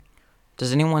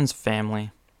Does anyone's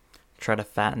family try to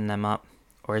fatten them up,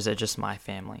 or is it just my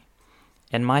family?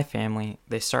 In my family,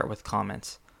 they start with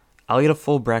comments. I'll eat a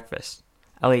full breakfast.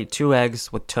 I'll eat 2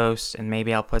 eggs with toast, and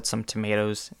maybe I'll put some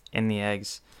tomatoes in the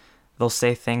eggs. They'll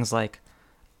say things like,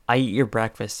 I eat your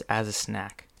breakfast as a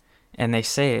snack. And they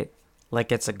say it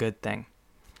like it's a good thing.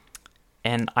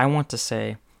 And I want to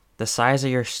say, the size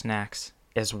of your snacks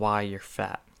is why you're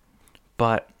fat.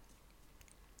 But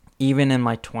even in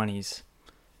my 20s,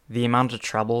 the amount of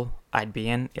trouble I'd be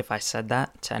in if I said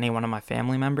that to any one of my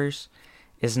family members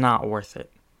is not worth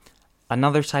it.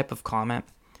 Another type of comment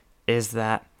is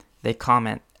that they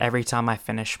comment every time I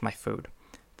finish my food.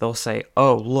 They'll say,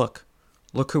 oh, look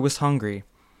who was hungry.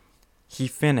 He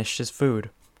finished his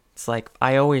food. It's like,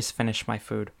 I always finish my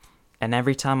food. And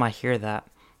every time I hear that,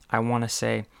 I want to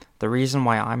say, the reason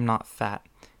why I'm not fat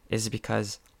is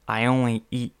because I only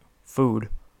eat food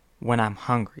when I'm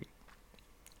hungry.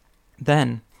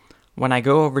 Then, when I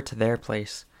go over to their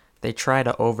place, they try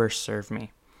to overserve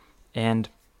me. And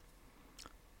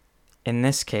in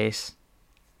this case,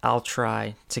 I'll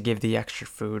try to give the extra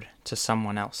food to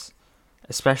someone else,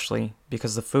 especially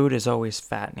because the food is always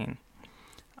fattening.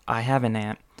 I have an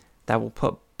aunt that will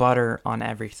put butter on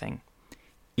everything,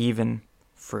 even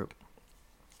fruit.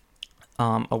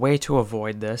 A way to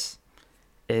avoid this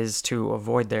is to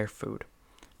avoid their food.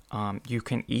 You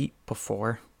can eat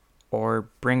before or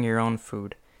bring your own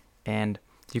food, and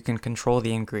you can control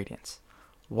the ingredients.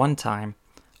 One time,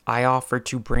 I offered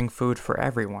to bring food for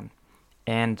everyone,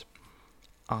 and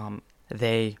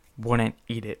they wouldn't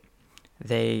eat it.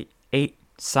 They ate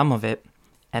some of it,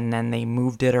 and then they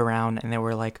moved it around, and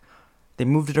they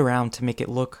moved it around to make it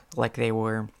look like they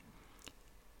were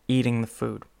eating the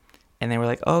food. And they were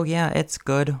like, oh yeah, it's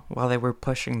good, while they were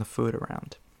pushing the food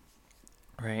around.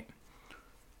 Right?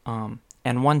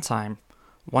 And one time,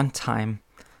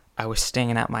 I was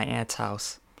staying at my aunt's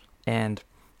house, and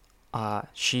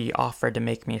she offered to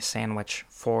make me a sandwich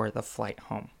for the flight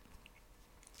home.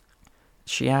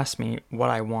 She asked me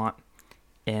what I want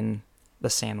in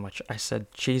the sandwich. I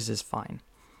said, cheese is fine.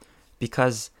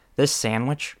 Because this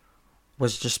sandwich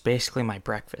was just basically my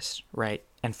breakfast, right?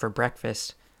 And for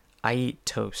breakfast, I eat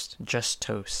toast, just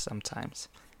toast sometimes.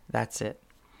 That's it.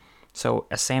 So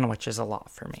a sandwich is a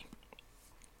lot for me.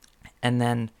 And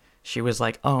then she was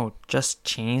like, oh, just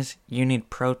cheese? You need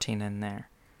protein in there,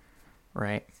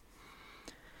 right?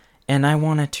 And I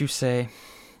wanted to say,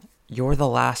 you're the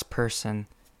last person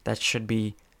that should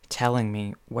be telling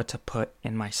me what to put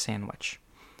in my sandwich.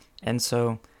 And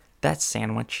so that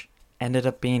sandwich ended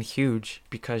up being huge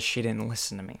because she didn't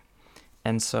listen to me.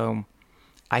 And so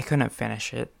I couldn't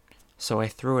finish it, so I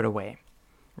threw it away,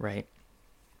 right?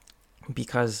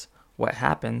 Because what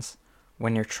happens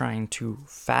when you're trying to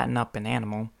fatten up an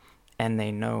animal and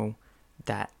they know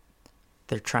that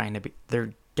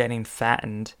they're getting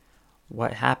fattened,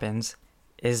 what happens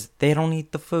is they don't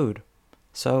eat the food.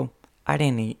 So I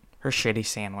didn't eat her shitty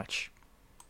sandwich.